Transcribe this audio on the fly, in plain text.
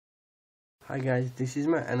Hi guys, this is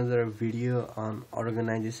my another video on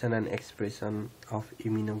organization and expression of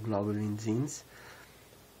immunoglobulin genes.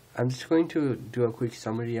 I'm just going to do a quick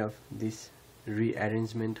summary of this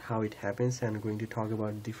rearrangement, how it happens, and going to talk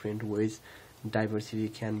about different ways diversity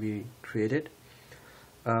can be created.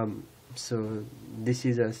 So this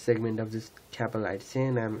is a segment of this kappa light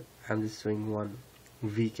chain. I'm just showing one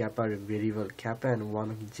V kappa variable kappa and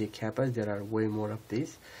one of J kappas. There are way more of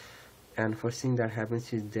these. And first thing that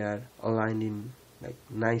happens is they are aligned in like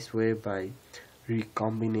nice way by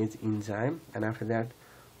recombinase enzyme, and after that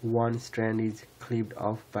one strand is cleaved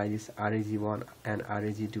off by this RAG1 and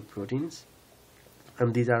RAG2 proteins,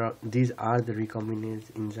 and these are the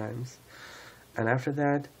recombinase enzymes. And after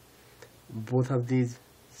that both of these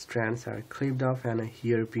strands are cleaved off and a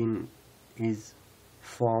hairpin is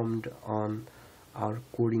formed on our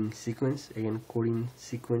coding sequence. Again, coding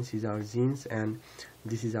sequence is our genes and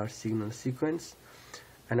this is our signal sequence.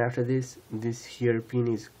 And after this hairpin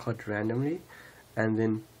is cut randomly, and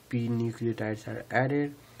then P nucleotides are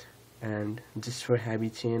added, and just for heavy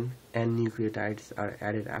chain N nucleotides are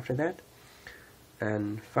added after that,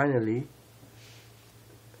 and finally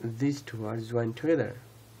these two are joined together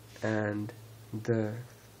and the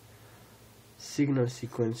signal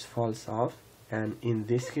sequence falls off. And in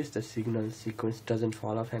this case the signal sequence doesn't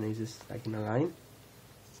fall off and is just like in a line.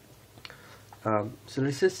 So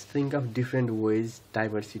let's just think of different ways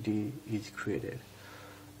diversity is created.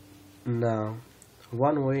 Now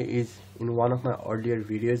one way is, in one of my earlier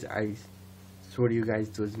videos I showed you guys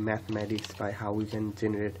those mathematics by how we can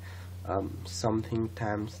generate something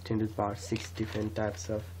times 10 to the power 6 different types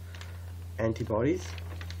of antibodies,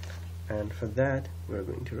 and for that we're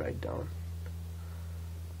going to write down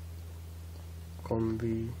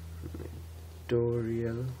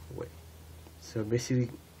combinatorial way. So basically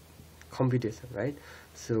computation, right?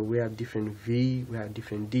 So we have different V, we have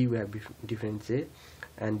different D, we have different J,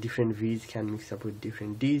 and different V's can mix up with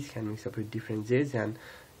different D's, can mix up with different J's, and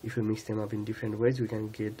if we mix them up in different ways we can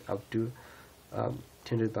get up to 10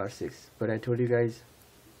 to the power 6. But I told you guys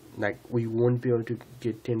like we won't be able to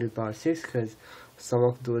get 10 to the power 6 because some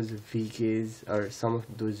of those VKs or some of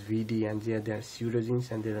those VD and J, they are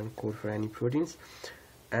pseudogenes and they don't code for any proteins.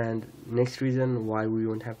 And next reason why we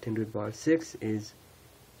won't have 10 to the power 6 is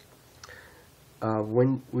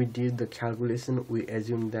when we did the calculation we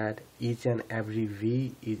assumed that each and every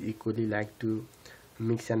V is equally like to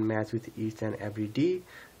mix and match with each and every D,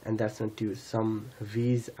 and that's not true. Some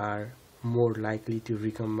V's are more likely to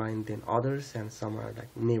recombine than others and some are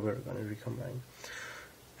like never gonna recombine.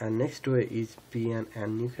 And next way is P and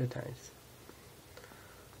N nucleotides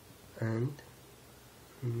and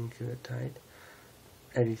nucleotide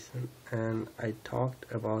addition, and I talked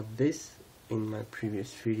about this in my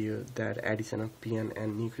previous video that addition of P and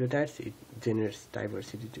N nucleotides, it generates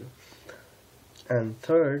diversity too. And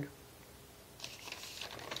third,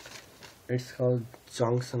 it's called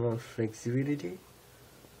junctional flexibility,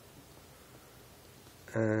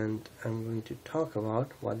 and I'm going to talk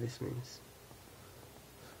about what this means.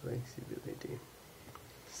 Flexibility.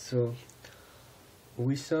 So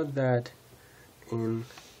we saw that in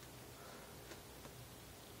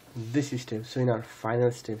this step, so in our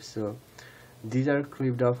final step, so these are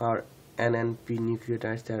cleaved off our N and P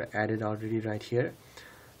nucleotides that are added already right here,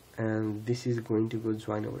 and this is going to go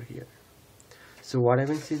join over here. So what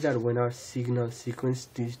happens is that when our signal sequence,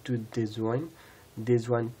 these two they join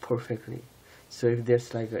perfectly. So if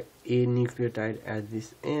there's like a nucleotide at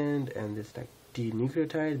this end and there's like T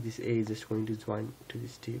nucleotide, this A is just going to join to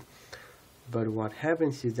this T. But what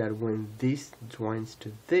happens is that when this joins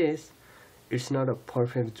to this, it's not a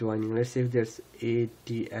perfect joining. Let's say if there's AT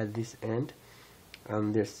at this end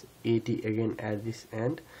and there's AT again at this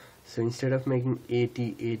end, so instead of making AT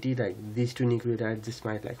like these two nucleotides just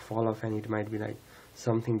might like fall off and it might be like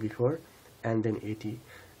something before and then AT,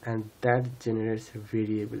 and that generates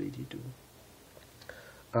variability too.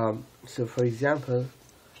 So for example,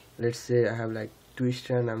 let's say I have like two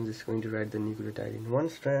strands. I'm just going to write the nucleotide in one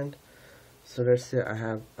strand. So let's say I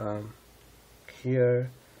have here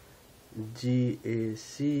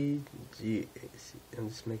GAC. I'm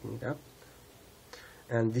just making it up,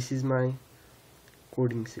 and this is my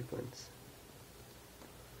coding sequence.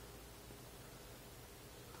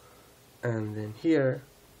 And then here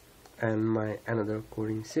and my another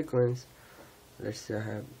coding sequence, let's say I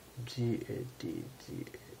have GAT.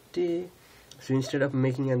 So instead of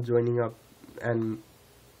making and joining up and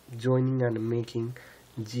making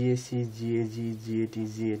GAC,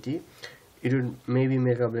 GAG, GAT, it would maybe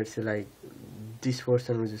make up, let's say like this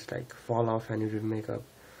portion would just like fall off and it would make up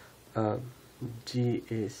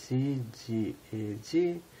GAC,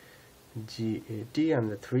 GAG, GAT,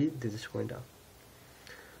 and the 3 they just went up.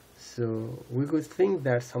 So we could think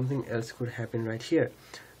that something else could happen right here.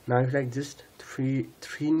 Now if like just three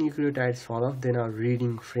nucleotides fall off, then our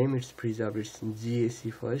reading frame is preserved. It's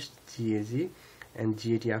GAC first, GAG, and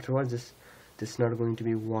GAT afterwards. Just there's not going to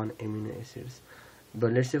be one amino acids.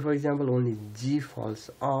 But let's say for example only G falls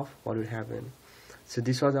off, what will happen? So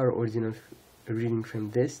this was our original reading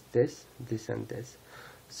frame, this, and this.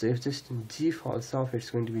 So if just G falls off, it's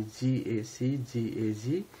going to be GAC,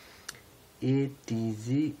 GAG,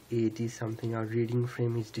 ATG, AT something. Our reading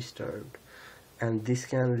frame is disturbed, and this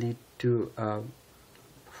can lead to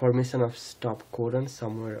formation of stop codon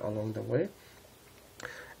somewhere along the way.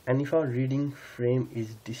 And if our reading frame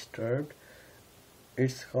is disturbed,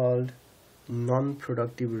 it's called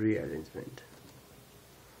non-productive rearrangement.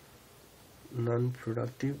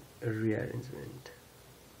 Non-productive rearrangement.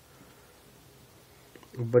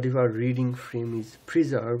 But if our reading frame is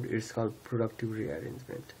preserved, it's called productive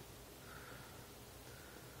rearrangement.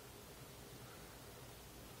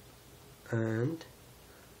 And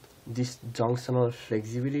this junctional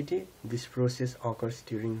flexibility, this process occurs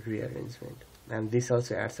during rearrangement, and this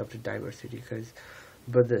also adds up to diversity,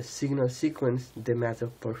 but the signal sequence, they match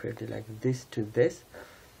up perfectly, like this to this.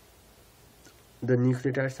 The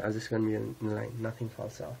nucleotides are just going to be in line, nothing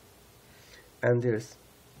falls off. And there's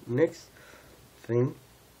next thing,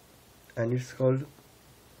 and it's called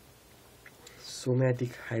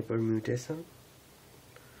somatic hypermutation.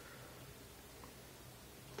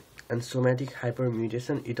 And somatic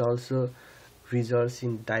hypermutation, it also results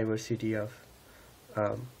in diversity of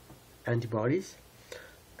antibodies.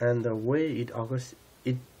 And the way it occurs,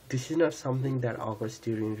 this is not something that occurs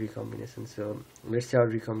during recombination. So let's say our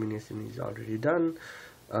recombination is already done.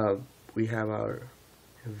 We have our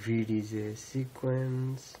VDJ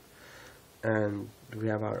sequence, and we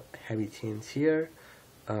have our heavy chains here.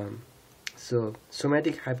 So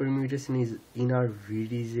somatic hypermutation is in our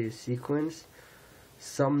VDJ sequence.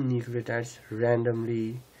 Some nucleotides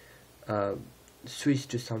randomly switch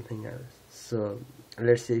to something else. So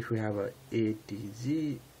let's say if we have a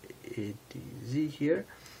ATG here,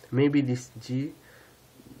 maybe this G,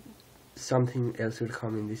 something else would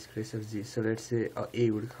come in this place of G. So let's say A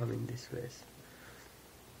would come in this place.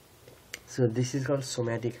 So this is called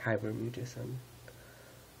somatic hypermutation.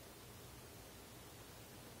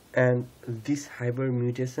 And this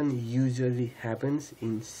hypermutation usually happens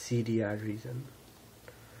in CDR region,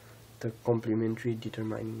 the complementary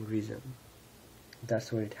determining region.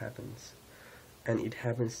 That's where it happens, and it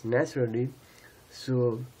happens naturally.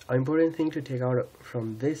 So an important thing to take out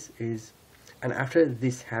from this is, and after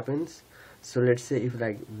this happens, so let's say if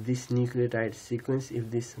like this nucleotide sequence,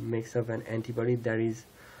 if this makes up an antibody that is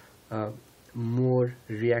more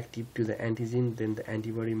reactive to the antigen than the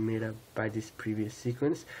antibody made up by this previous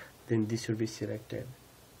sequence, then this should be selected.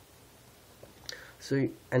 So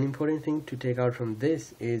an important thing to take out from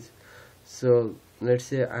this is, so let's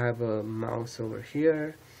say I have a mouse over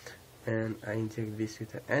here, and I inject this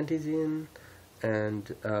with an antigen,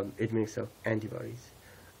 and it makes up antibodies.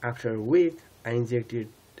 After a week, I inject it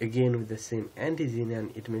again with the same antigen,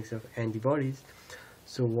 and it makes up antibodies.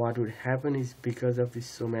 So what would happen is, because of this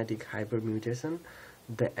somatic hypermutation,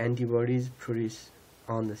 the antibodies produced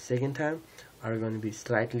on the second time are going to be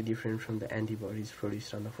slightly different from the antibodies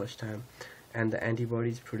produced on the first time, and the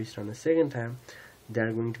antibodies produced on the second time, they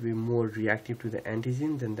are going to be more reactive to the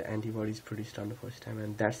antigen than the antibodies produced on the first time,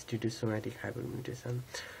 and that's due to somatic hypermutation.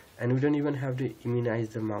 And we don't even have to immunize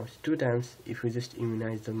the mouse 2 times. If we just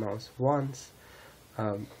immunize the mouse once,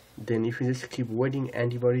 then if we just keep waiting,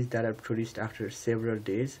 antibodies that are produced after several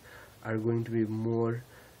days are going to be more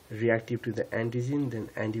reactive to the antigen than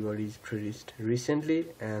antibodies produced recently,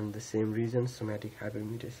 and the same reason, somatic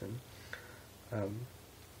hypermutation.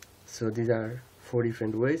 So these are 4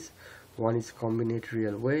 different ways. One is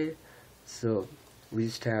combinatorial way. So we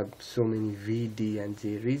just have so many V, D, and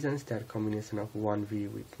J regions that combination of one V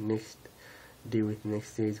with next D with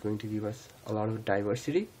next J is going to give us a lot of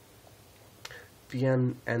diversity.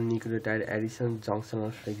 PN and nucleotide addition,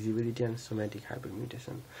 junctional flexibility, and somatic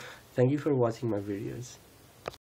hypermutation. Thank you for watching my videos.